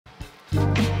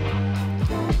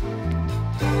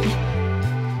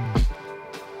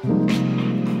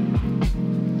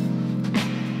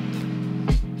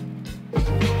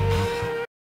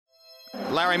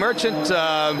Larry Merchant,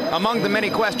 among the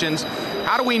many questions,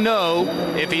 how do we know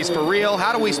if he's for real?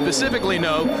 How do we specifically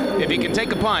know if he can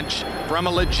take a punch from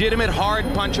a legitimate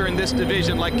hard puncher in this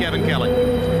division like Kevin Kelley?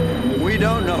 We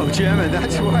don't know, Jim, and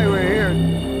that's why we're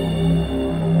here.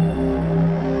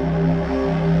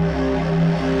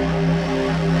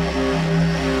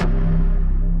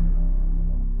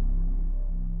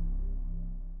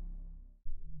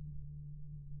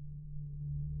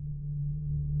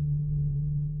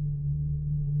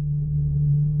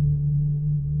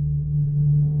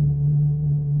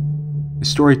 The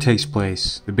story takes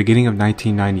place the beginning of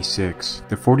 1996.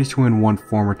 The 42-1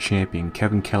 former champion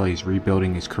Kevin Kelley is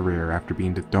rebuilding his career after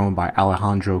being dethroned by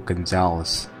Alejandro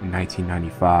Gonzalez in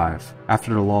 1995.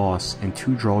 After the loss and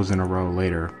 2 draws in a row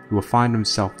later, he will find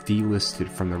himself delisted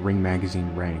from the Ring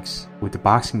Magazine ranks, with the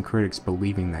boxing critics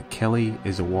believing that Kelley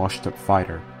is a washed-up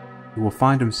fighter. He will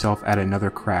find himself at another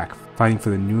crack, fighting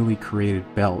for the newly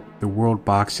created belt, the World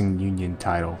Boxing Union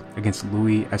title, against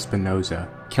Luis Espinoza.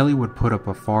 Kelley would put up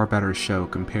a far better show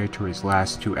compared to his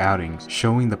last 2 outings,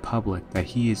 showing the public that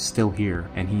he is still here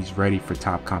and he's ready for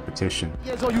top competition.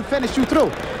 Years old, you finished, you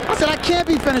through. I said I can't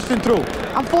be finished and through.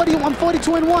 I'm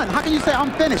 42-1. How can you say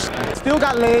I'm finished? I still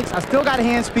got legs, I still got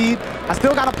hand speed, I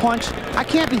still got a punch. I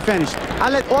can't be finished. I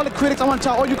let all the critics, I want to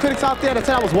tell all you critics out there that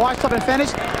said I was washed up and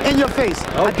finished, in your face.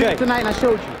 Okay. I did it tonight and I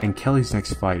showed you. In Kelley's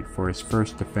next fight for his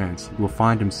first defense, he will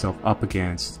find himself up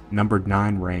against number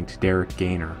 9 ranked Derek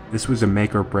Gainer. This was a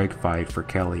make or break fight for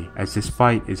Kelley, as this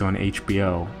fight is on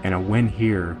HBO, and a win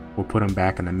here will put him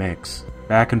back in the mix.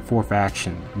 Back and forth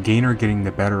action, Gainer getting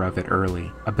the better of it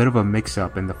early. A bit of a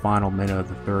mix-up in the final minute of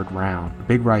the 3rd round. A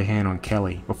big right hand on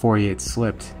Kelley before he had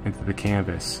slipped into the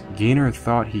canvas. Gainer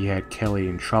thought he had Kelley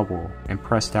in trouble and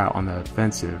pressed out on the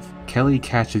offensive. Kelley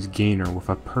catches Gainer with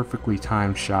a perfectly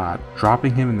timed shot,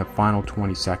 dropping him in the final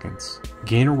 20 seconds.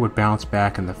 Gainer would bounce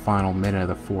back in the final minute of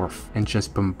the 4th and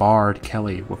just bombard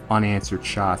Kelley with unanswered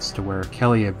shots to where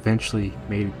Kelley eventually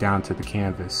made it down to the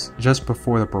canvas. Just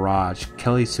before the barrage,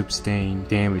 Kelley sustained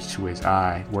damage to his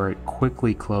eye, where it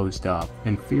quickly closed up.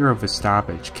 In fear of a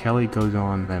stoppage, Kelley goes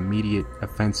on the immediate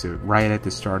offensive right at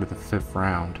the start of the 5th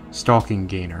round, stalking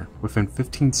Gainer. Within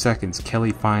 15 seconds,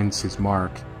 Kelley finds his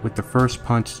mark, with the first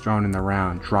punch thrown in the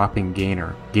round dropping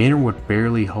Gainer. Gainer would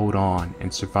barely hold on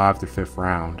and survive the 5th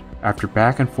round. After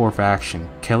back and forth action,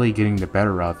 Kelley getting the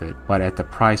better of it, but at the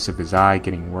price of his eye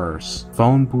getting worse.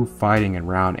 Phone booth fighting in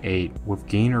round 8, with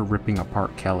Gainer ripping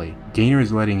apart Kelley. Gainer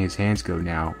is letting his hands go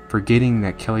now, forgetting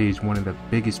that Kelley is one of the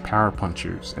biggest power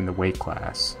punchers in the weight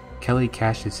class. Kelley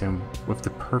catches him with the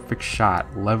perfect shot,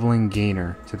 leveling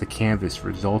Gainer to the canvas,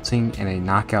 resulting in a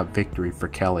knockout victory for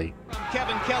Kelley.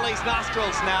 Kevin Kelley's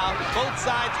nostrils now, both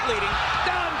sides bleeding.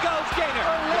 Down goes Gainer.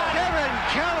 Kevin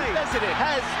Kelley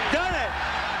has done it.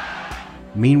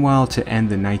 Meanwhile, to end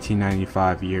the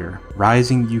 1995 year,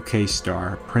 rising UK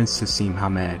star Prince Naseem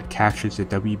Hamed captures the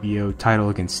WBO title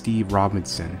against Steve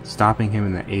Robinson, stopping him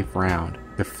in the 8th round.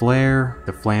 The flair,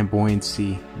 the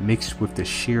flamboyancy, mixed with the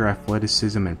sheer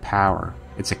athleticism and power.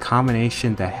 It's a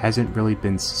combination that hasn't really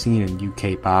been seen in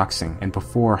UK boxing, and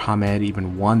before Hamed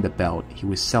even won the belt, he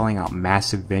was selling out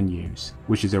massive venues,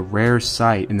 which is a rare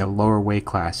sight in the lower weight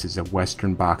classes of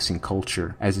Western boxing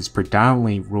culture, as it's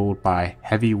predominantly ruled by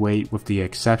heavyweight with the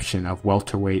exception of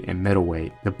welterweight and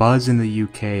middleweight. The buzz in the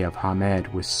UK of Hamed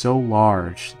was so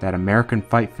large that American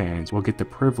fight fans will get the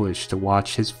privilege to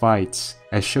watch his fights,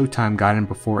 as Showtime got in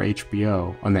before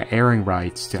HBO on the airing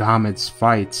rights to Hamed's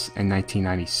fights in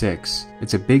 1996.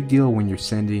 It's a big deal when you're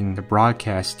sending the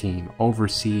broadcast team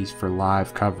overseas for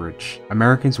live coverage.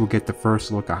 Americans will get the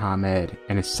first look at Hamed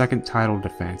and his second title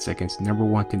defense against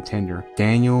 #1 contender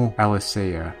Daniel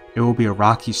Alicea. It will be a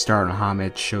rocky start on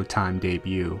Hamed's Showtime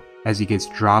debut, as he gets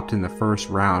dropped in the 1st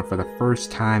round for the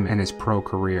first time in his pro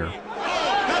career.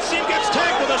 Naseem gets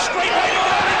tagged with a straight right,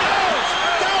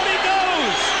 and down he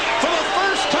goes! For the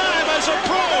first time as a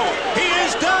pro, he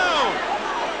is down!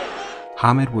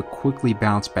 Hamed would quickly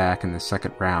bounce back in the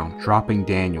 2nd round, dropping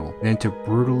Daniel, then to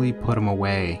brutally put him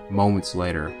away moments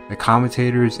later. The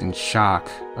commentators in shock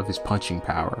of his punching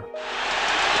power.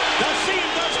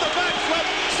 Naseem does the backflip,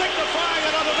 signifying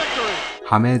another victory!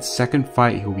 Hamed's second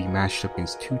fight, he will be matched up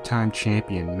against 2-time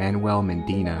champion Manuel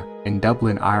Medina in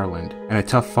Dublin, Ireland. In a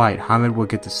tough fight, Hamed will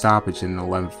get the stoppage in the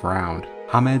 11th round.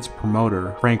 Hamed's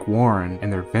promoter, Frank Warren,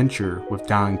 and their venture with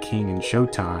Don King and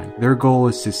Showtime, their goal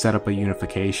is to set up a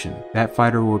unification. That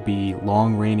fighter will be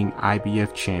long-reigning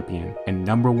IBF champion and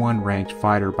 #1 ranked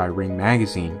fighter by Ring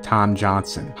Magazine, Tom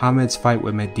Johnson. Hamed's fight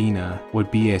with Medina would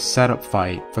be a setup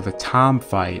fight for the Tom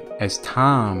fight, as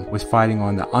Tom was fighting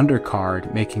on the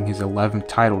undercard, making his 11th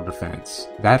title defense.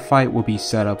 That fight will be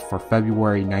set up for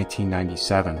February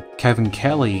 1997. Kevin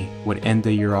Kelley would end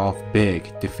the year off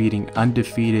big, defeating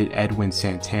undefeated Edwin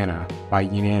Santana by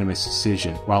unanimous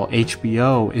decision. While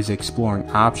HBO is exploring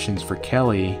options for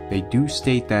Kelley, they do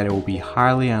state that it will be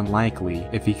highly unlikely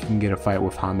if he can get a fight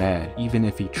with Hamed, even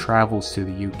if he travels to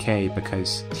the UK,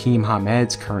 because Team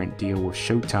Hamed's current deal with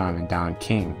Showtime and Don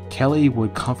King. Kelley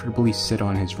would comfortably sit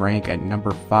on his rank at number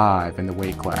 5 in the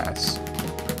weight class.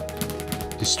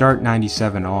 To start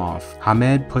 97 off,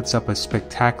 Hamed puts up a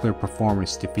spectacular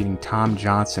performance defeating Tom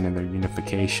Johnson in their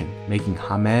unification, making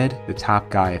Hamed the top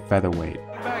guy at featherweight.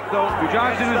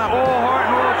 Johnson is all heart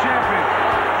and world champion.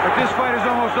 But this fight is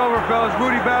almost over, fellas.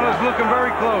 Moody battle is looking very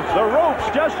close. The ropes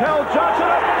just held Johnson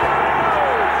up.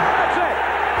 That's it.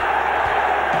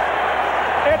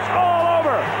 It's all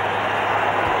over.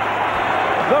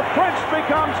 The Prince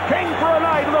becomes king for a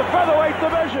night in the featherweight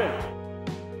division.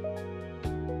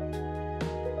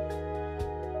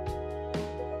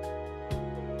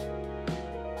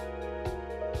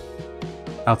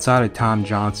 Outside of Tom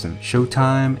Johnson,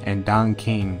 Showtime and Don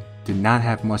King did not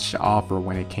have much to offer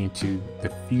when it came to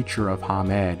the future of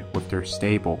Hamed with their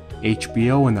stable.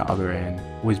 HBO, on the other end,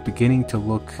 was beginning to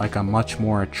look like a much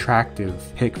more attractive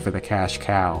pick for the cash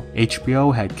cow.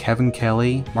 HBO had Kevin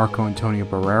Kelley, Marco Antonio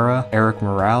Barrera, Eric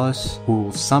Morales, who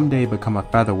will someday become a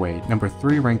featherweight, number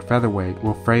 3 ranked featherweight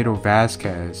Wilfredo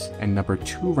Vazquez, and number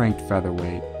 2 ranked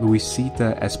featherweight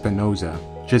Luisita Espinoza.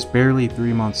 Just barely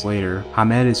 3 months later,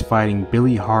 Hamed is fighting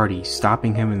Billy Hardy,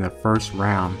 stopping him in the first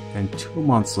round, and 2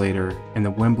 months later, in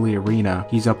the Wembley Arena,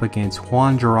 he's up against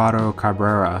Juan Gerardo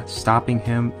Cabrera, stopping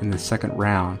him in the second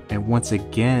round, and once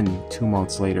again 2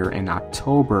 months later, in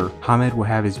October, Hamed will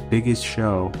have his biggest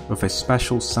show with a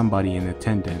special somebody in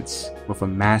attendance, with a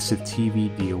massive TV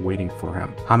deal waiting for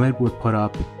him. Hamed would put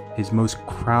up his most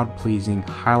crowd-pleasing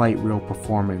highlight reel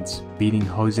performance, beating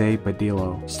Jose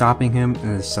Badillo, stopping him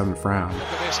in the 7th round. Look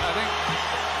at this, I think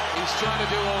he's trying to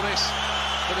do all this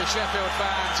for the Sheffield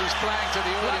fans. He's playing to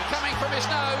the audience. Blood coming from his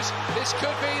nose. This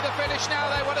could be the finish now.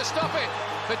 They want to stop it.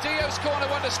 Badillo's corner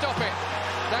want to stop it.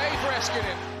 They've rescued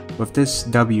him. With this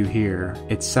W here,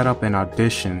 it set up an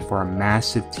audition for a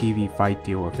massive TV fight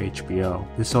deal with HBO.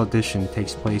 This audition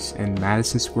takes place in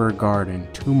Madison Square Garden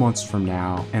 2 months from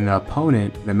now, and the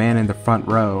opponent, the man in the front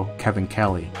row, Kevin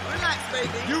Kelley. Relax, baby.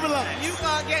 You relax. You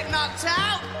gonna get knocked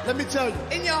out Let me tell you.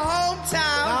 in your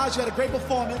hometown. Naj, you had a great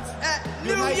performance.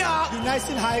 New York. You're nice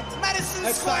and hyped. Madison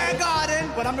Excited. Square Garden.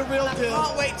 But I'm the real I deal.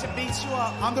 can't wait to beat you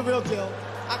up. I'm the real deal.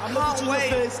 I'm looking can't to wait.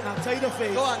 your face, and I'll tell you the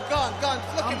face. Go on. Look I'm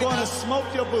at me going now. to smoke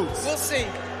your boots. We'll see.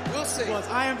 Because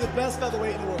I am the best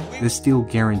featherweight in the world. This deal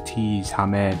guarantees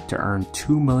Hamed to earn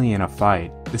 $2 million a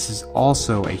fight. This is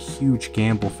also a huge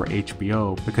gamble for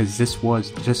HBO because this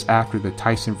was just after the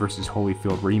Tyson vs.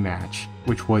 Holyfield rematch,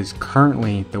 which was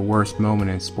currently the worst moment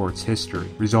in sports history,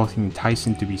 resulting in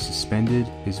Tyson to be suspended,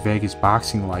 his Vegas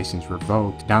boxing license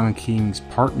revoked, Don King's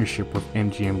partnership with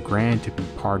MGM Grand to be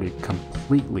parted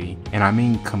completely, and I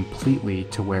mean completely,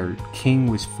 to where King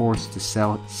was forced to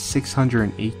sell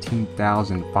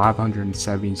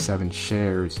 618,577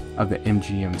 shares of the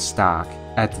MGM stock.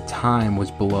 At the time was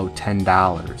below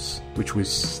 $10, which was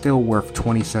still worth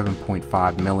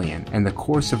 $27.5 million. In the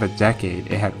course of a decade,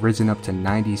 it had risen up to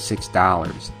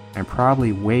 $96, and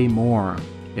probably way more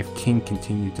if King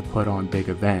continued to put on big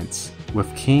events.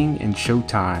 With King and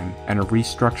Showtime and a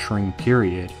restructuring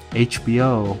period,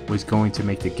 HBO was going to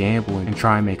make the gamble and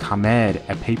try and make Hamed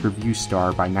a pay-per-view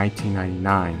star by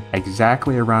 1999,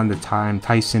 exactly around the time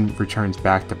Tyson returns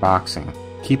back to boxing.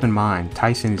 Keep in mind,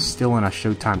 Tyson is still on a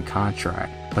Showtime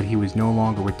contract, but he was no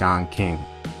longer with Don King.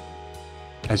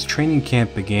 As training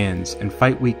camp begins and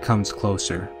fight week comes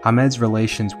closer, Hamed's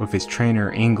relations with his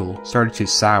trainer Engel started to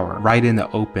sour right in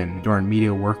the open during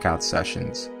media workout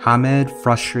sessions. Hamed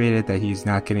frustrated that he's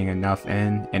not getting enough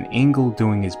in, and Engel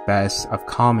doing his best of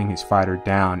calming his fighter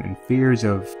down in fears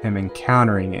of him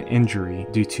encountering an injury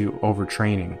due to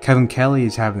overtraining. Kevin Kelley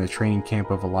is having the training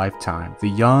camp of a lifetime. The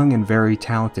young and very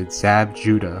talented Zab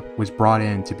Judah was brought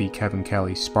in to be Kevin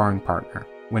Kelley's sparring partner.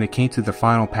 When it came to the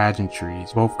final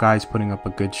pageantries, both guys putting up a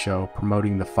good show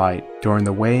promoting the fight. During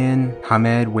the weigh-in,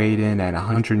 Hamed weighed in at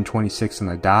 126 on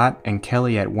the dot and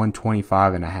Kelley at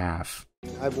 125.5.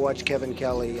 I've watched Kevin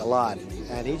Kelley a lot,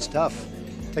 and he's tough.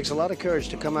 Takes a lot of courage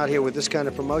to come out here with this kind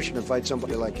of promotion and fight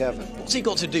somebody like Kevin. What's he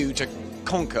got to do to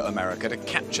conquer America, to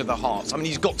capture the hearts? I mean,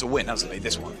 he's got to win, hasn't he,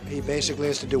 this one? He basically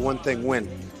has to do one thing, win,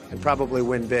 and probably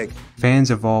win big. Fans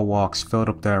of all walks filled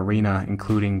up the arena,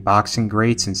 including boxing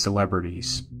greats and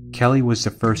celebrities. Kelley was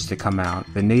the first to come out.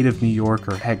 The native New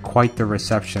Yorker had quite the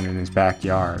reception in his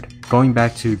backyard. Going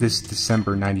back to this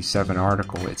December 97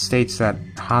 article, it states that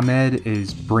Hamed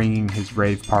is bringing his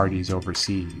rave parties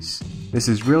overseas. This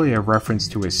is really a reference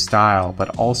to his style,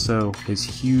 but also his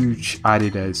huge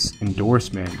Adidas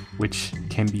endorsement, which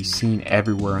can be seen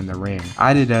everywhere in the ring.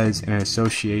 Adidas, in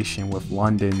association with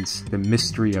London's The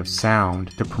Mystery of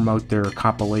Sound, to promote their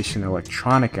compilation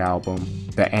electronic album,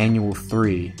 The Annual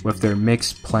 3, with their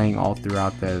mix playing all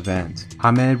throughout the event.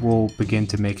 Hamed will begin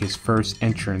to make his first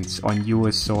entrance on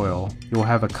US soil. He will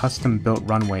have a custom-built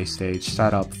runway stage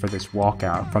set up for this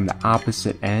walkout from the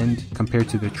opposite end compared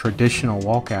to the traditional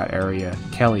walkout area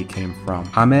Kelley came from.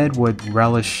 Hamed would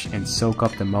relish and soak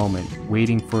up the moment,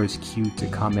 waiting for his cue to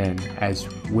come in as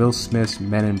Will Smith's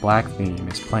Men in Black theme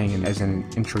is playing as an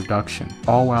introduction.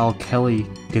 All while Kelley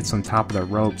gets on top of the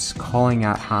ropes, calling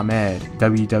out Hamed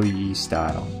WWE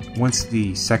style. Once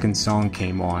the second song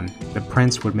came on, the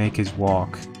Prince would make his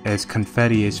walk as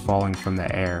confetti is falling from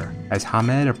the air. As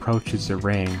Hamed approaches the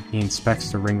ring, he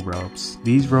inspects the ring ropes.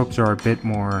 These ropes are a bit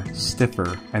more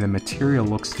stiffer, and the material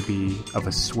looks to be of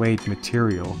a suede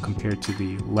material compared to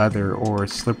the leather or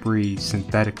slippery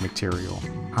synthetic material.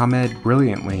 Hamed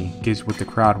brilliantly gives what the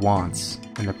crowd wants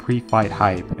in the pre-fight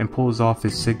hype and pulls off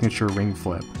his signature ring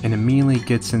flip and immediately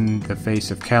gets in the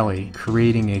face of Kelley,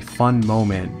 creating a fun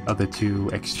moment of the two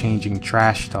exchanging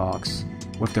trash talks,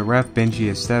 with the ref Benji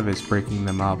Estevez breaking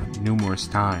them up numerous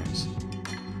times.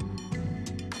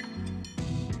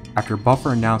 After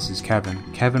Buffer announces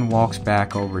Kevin walks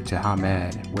back over to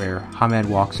Hamed, where Hamed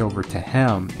walks over to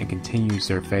him and continues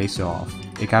their face-off.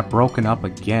 It got broken up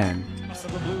again.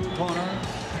 The blue corner,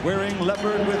 wearing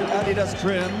leopard with Adidas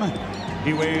trim.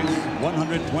 He weighs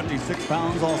 126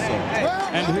 pounds also.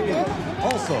 And he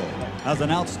also has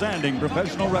an outstanding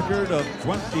professional record of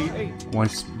 28.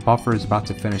 Once Buffer is about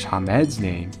to finish Hamed's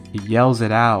name, he yells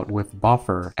it out with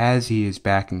Buffer as he is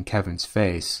back in Kevin's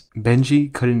face.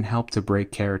 Benji couldn't help to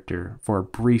break character for a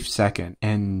brief second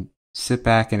and sit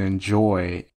back and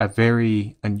enjoy a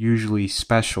very unusually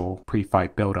special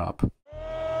pre-fight build-up.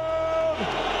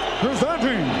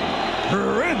 Presenting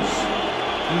Prince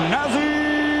Naseem.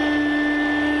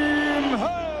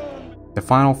 The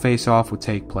final face-off will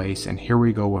take place, and here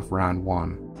we go with round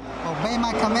one. Obey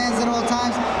my commands at all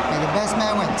times. May the best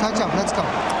man win. Touch up. Let's go.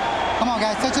 Come on,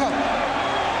 guys. Touch it up.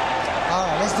 All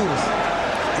right, let's do this.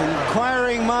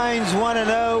 Inquiring minds want to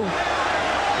know,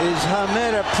 is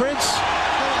Hamed a prince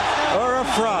or a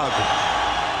frog?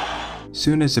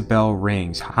 Soon as the bell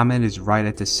rings, Hamed is right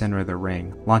at the center of the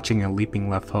ring, launching a leaping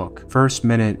left hook. First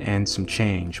minute and some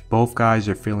change, both guys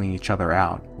are feeling each other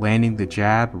out, landing the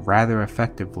jab rather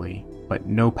effectively, but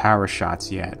no power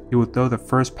shots yet. He would throw the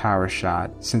first power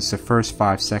shot since the first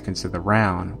 5 seconds of the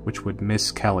round, which would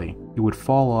miss Kelley. He would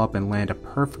follow up and land a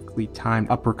perfectly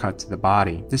timed uppercut to the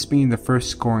body, this being the first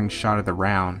scoring shot of the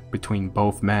round between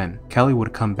both men. Kelley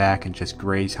would come back and just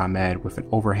graze Hamed with an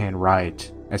overhand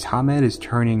right. As Hamed is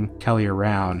turning Kelley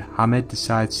around, Hamed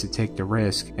decides to take the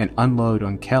risk and unload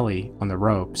on Kelley on the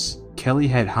ropes. Kelley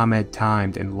had Hamed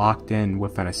timed and locked in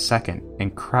within a second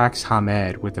and cracks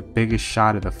Hamed with the biggest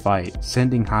shot of the fight,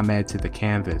 sending Hamed to the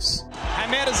canvas.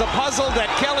 Hamed is a puzzle that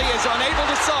Kelley is unable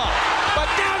to solve, but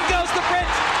down goes the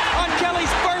Prince on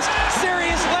Kelley's first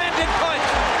serious landed punch.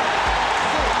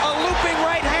 A looping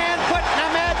right hand put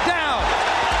Hamed down.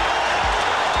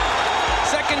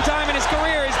 Second time in his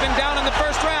career he's been down in the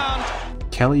first round.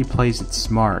 Kelley plays it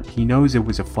smart. He knows it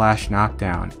was a flash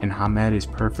knockdown and Hamed is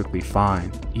perfectly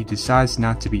fine. He decides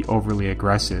not to be overly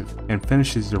aggressive and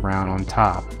finishes the round on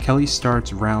top. Kelley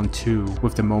starts round 2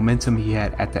 with the momentum he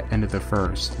had at the end of the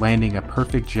first, landing a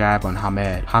perfect jab on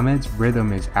Hamed. Hamed's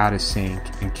rhythm is out of sync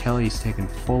and Kelley is taking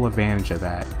full advantage of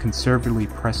that, conservatively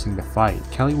pressing the fight.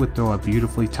 Kelley would throw a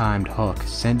beautifully timed hook,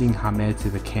 sending Hamed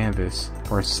to the canvas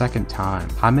for a second time.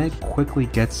 Hamed quickly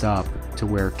gets up to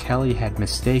where Kelley had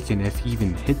mistaken if he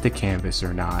even hit the canvas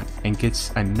or not, and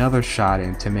gets another shot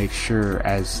in to make sure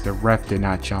as the ref did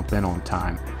not jump in on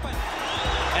time.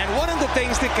 And one of the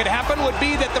things that could happen would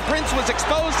be that the Prince was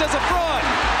exposed as a fraud.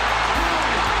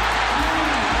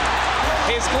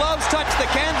 His gloves touch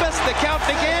the canvas, the count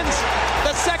begins.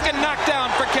 The second knockdown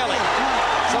for Kelley.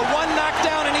 So one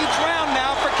knockdown in each round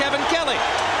now for Kevin Kelley.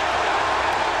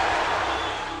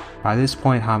 By this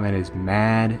point, Hamed is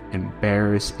mad,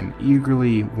 embarrassed, and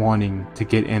eagerly wanting to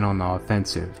get in on the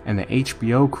offensive, and the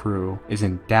HBO crew is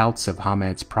in doubts of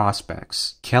Hamed's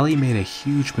prospects. Kelley made a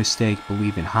huge mistake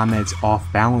believing Hamed's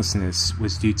off-balanceness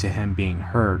was due to him being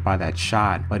hurt by that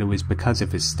shot, but it was because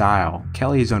of his style.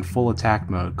 Kelley is on full attack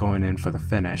mode going in for the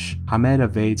finish. Hamed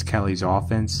evades Kelley's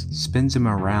offense, spins him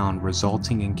around,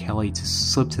 resulting in Kelley to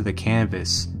slip to the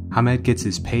canvas. Hamed gets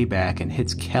his payback and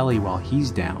hits Kelley while he's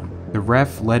down. The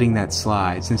ref letting that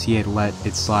slide since he had let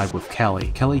it slide with Kelley.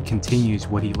 Kelley continues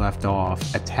what he left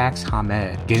off, attacks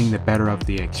Hamed, getting the better of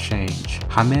the exchange.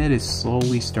 Hamed is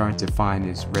slowly starting to find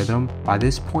his rhythm. By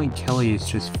this point, Kelley is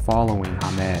just following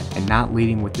Hamed and not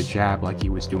leading with the jab like he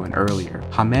was doing earlier.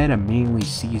 Hamed immediately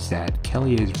sees that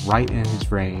Kelley is right in his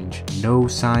range, no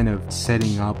sign of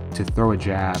setting up to throw a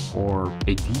jab or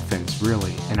a defense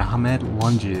really, and Hamed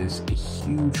lunges a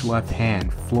huge left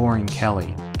hand flooring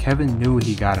Kelley. Kevin knew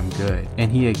he got him good,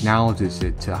 and he acknowledges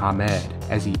it to Hamed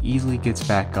as he easily gets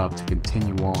back up to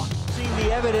continue on. Seen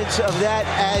the evidence of that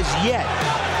as yet.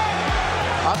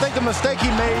 I think the mistake he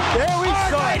made, there we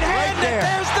saw it, right there.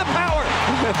 There's the power.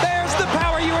 There's the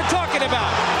power you were talking about.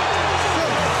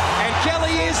 And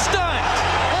Kelley is stunned.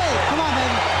 Hey, come on,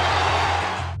 baby.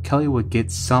 Kelley would get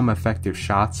some effective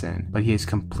shots in, but he has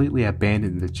completely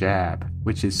abandoned the jab,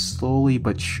 which is slowly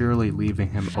but surely leaving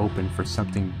him open for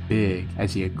something big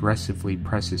as he aggressively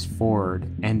presses forward,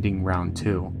 ending round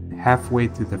 2. Halfway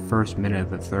through the first minute of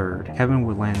the third, Kevin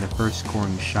would land the first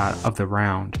scoring shot of the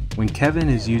round. When Kevin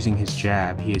is using his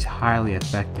jab, he is highly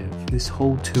effective. This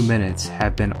whole 2 minutes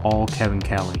have been all Kevin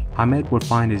Kelley. Hamed would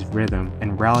find his rhythm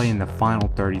and rally in the final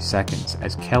 30 seconds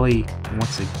as Kelley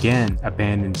once again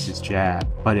abandons his jab,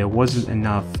 but it wasn't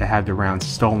enough to have the round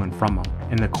stolen from him.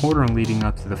 In the quarter leading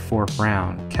up to the 4th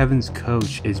round, Kevin's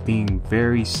coach is being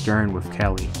very stern with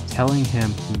Kelley, telling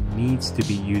him he needs to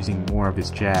be using more of his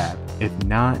jab. If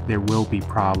not, there will be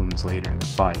problems later in the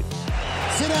fight.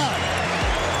 Sit down.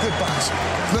 Hey, boss,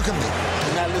 look at me.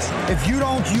 Now listen. If you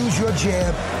don't use your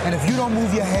jab and if you don't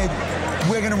move your head,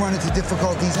 we're going to run into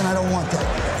difficulties, and I don't want that.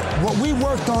 What we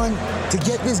worked on to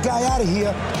get this guy out of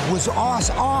here was our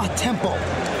tempo,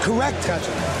 correct?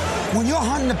 Gotcha. When you're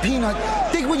hunting a peanut,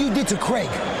 think what you did to Craig.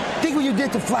 Think what you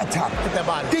did to Flat Top. Get that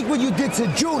body. Think what you did to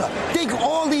Judah. Think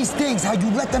all these things, how you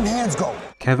let them hands go.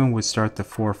 Kevin would start the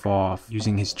 4th off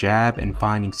using his jab and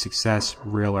finding success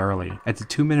real early. At the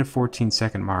 2-minute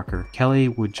 14-second marker, Kelley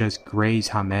would just graze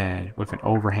Hamed with an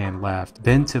overhand left,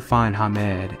 then to find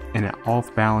Hamed in an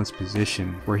off-balance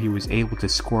position where he was able to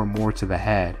score more to the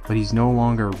head, but he's no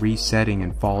longer resetting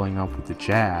and following up with the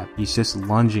jab. He's just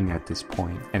lunging at this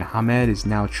point, and Hamed is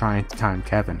now trying to time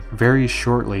Kevin. Very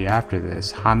shortly after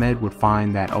this, Hamed would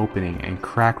find that opening and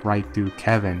crack right through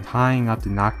Kevin, tying up the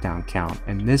knockdown count,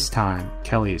 and this time,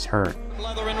 Kelley is hurt.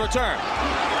 Leather in return.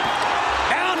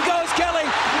 Down goes Kelley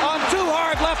on 2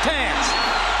 hard left hands.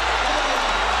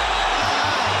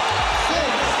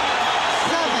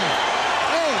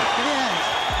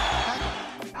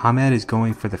 6, 7, 8, Hamed is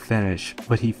going for the finish,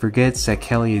 but he forgets that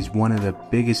Kelley is one of the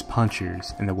biggest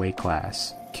punchers in the weight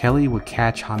class. Kelley would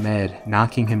catch Hamed,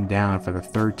 knocking him down for the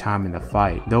 3rd time in the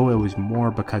fight, though it was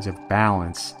more because of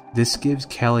balance. This gives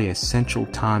Kelley essential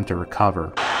time to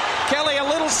recover. Kelley a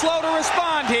little slow to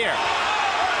respond here.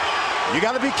 You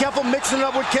got to be careful mixing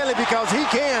up with Kelley because he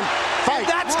can fight. And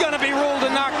that's going to be ruled a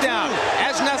knockdown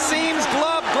as Naseem's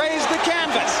glove grazed the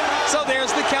canvas. So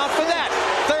there's the count for that.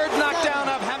 3rd knockdown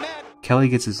of Hamed. Kelley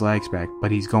gets his legs back, but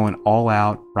he's going all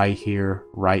out right here,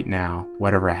 right now.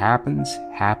 Whatever happens,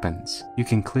 happens. You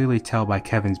can clearly tell by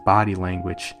Kevin's body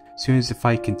language. As soon as the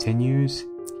fight continues,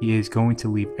 he is going to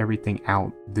leave everything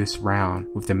out this round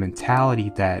with the mentality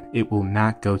that it will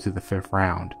not go to the 5th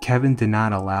round. Kevin did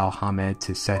not allow Hamed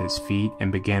to set his feet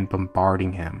and began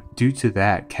bombarding him. Due to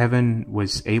that, Kevin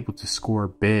was able to score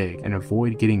big and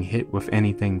avoid getting hit with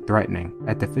anything threatening.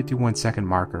 At the 51-second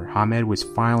marker, Hamed was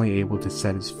finally able to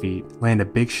set his feet, land a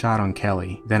big shot on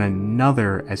Kelley, then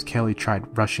another as Kelley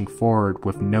tried rushing forward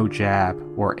with no jab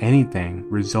or anything,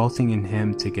 resulting in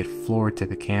him to get floored to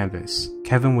the canvas.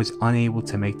 Kevin was unable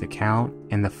to make the count,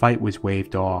 and the fight was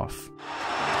waved off.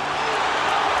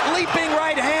 Leaping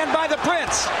right hand by the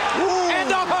Prince. Ooh. And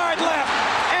a hard left.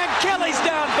 And Kelley's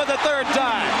down for the 3rd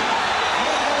time.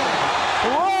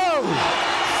 Whoa! 6,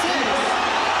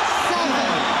 7,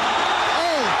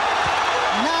 8,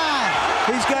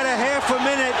 9. He's got a half a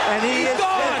minute, and he is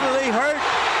definitely hurt.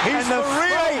 He's and the for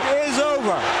real. fight is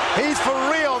over. He's for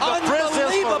real. The Prince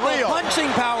is for real.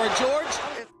 Punching power, George.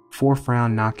 4th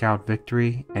round knockout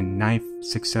victory and 9th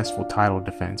successful title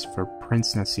defense for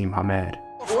Prince Naseem Hamed.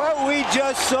 What we we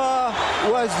just saw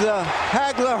was the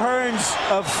Hagler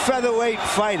Hearns of featherweight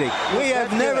fighting. We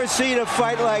have never seen a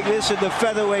fight like this in the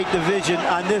featherweight division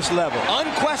on this level.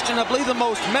 Unquestionably the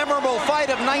most memorable fight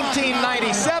of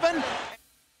 1997.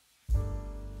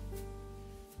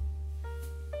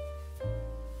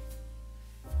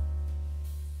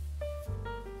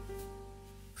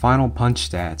 Final punch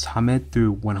stats: Hamed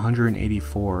threw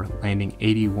 184, landing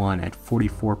 81 at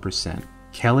 44%.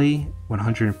 Kelley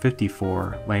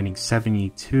 154, landing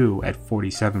 72 at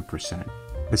 47%.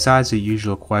 Besides the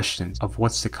usual questions of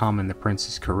what's to come in the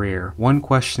Prince's career, one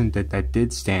question that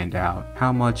did stand out: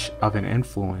 how much of an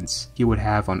influence he would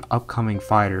have on upcoming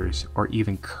fighters or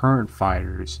even current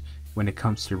fighters when it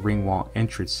comes to ring wall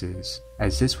entrances,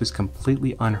 as this was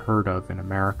completely unheard of in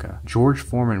America. George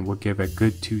Foreman would give a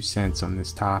good 2 cents on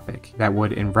this topic that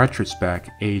would, in retrospect,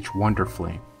 age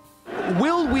wonderfully.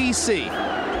 Will we see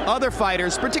other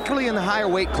fighters, particularly in the higher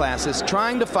weight classes,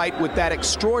 trying to fight with that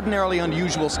extraordinarily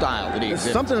unusual style that he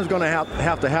exhibits? Something is going to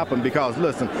have to happen, because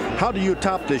listen, how do you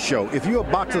top this show? If you're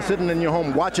a boxer sitting in your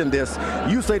home watching this,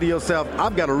 you say to yourself,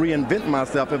 I've got to reinvent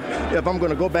myself. If I'm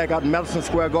going to go back out in Madison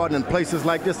Square Garden and places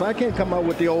like this, I can't come out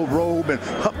with the old robe and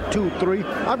hup 2, 3.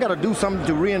 I've got to do something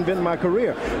to reinvent my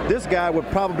career. This guy would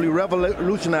probably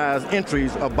revolutionize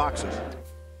entries of boxers.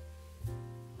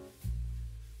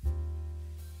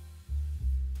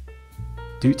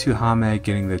 Due to Hamed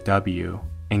getting the W,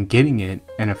 and getting it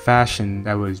in a fashion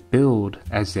that was billed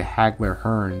as the Hagler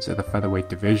Hearns of the featherweight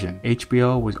division,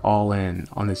 HBO was all in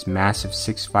on this massive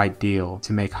 6-fight deal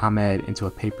to make Hamed into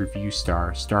a pay-per-view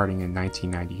star starting in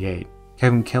 1998.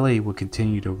 Kevin Kelley would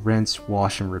continue to rinse,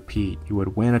 wash, and repeat. He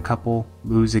would win a couple,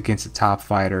 lose against a top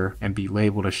fighter, and be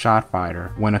labeled a shot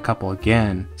fighter, win a couple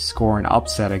again, score an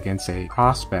upset against a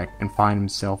prospect, and find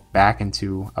himself back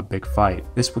into a big fight.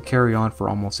 This would carry on for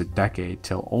almost a decade,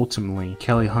 till ultimately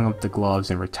Kelley hung up the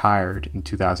gloves and retired in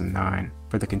 2009.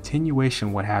 For the continuation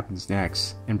of what happens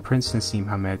next in Prince Naseem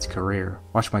Hamed's career,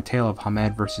 watch my tale of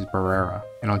Hamed versus Barrera.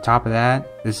 And on top of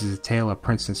that, this is a tale of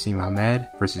Prince Naseem Hamed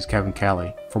versus Kevin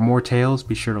Kelley. For more tales,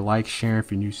 be sure to like, share,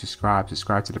 if you're new, subscribe to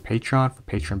the Patreon for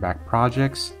Patreon-backed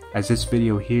projects, as this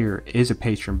video here is a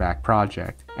Patreon-backed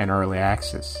project and early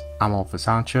access. I'm Alpha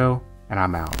Sancho, and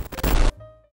I'm out.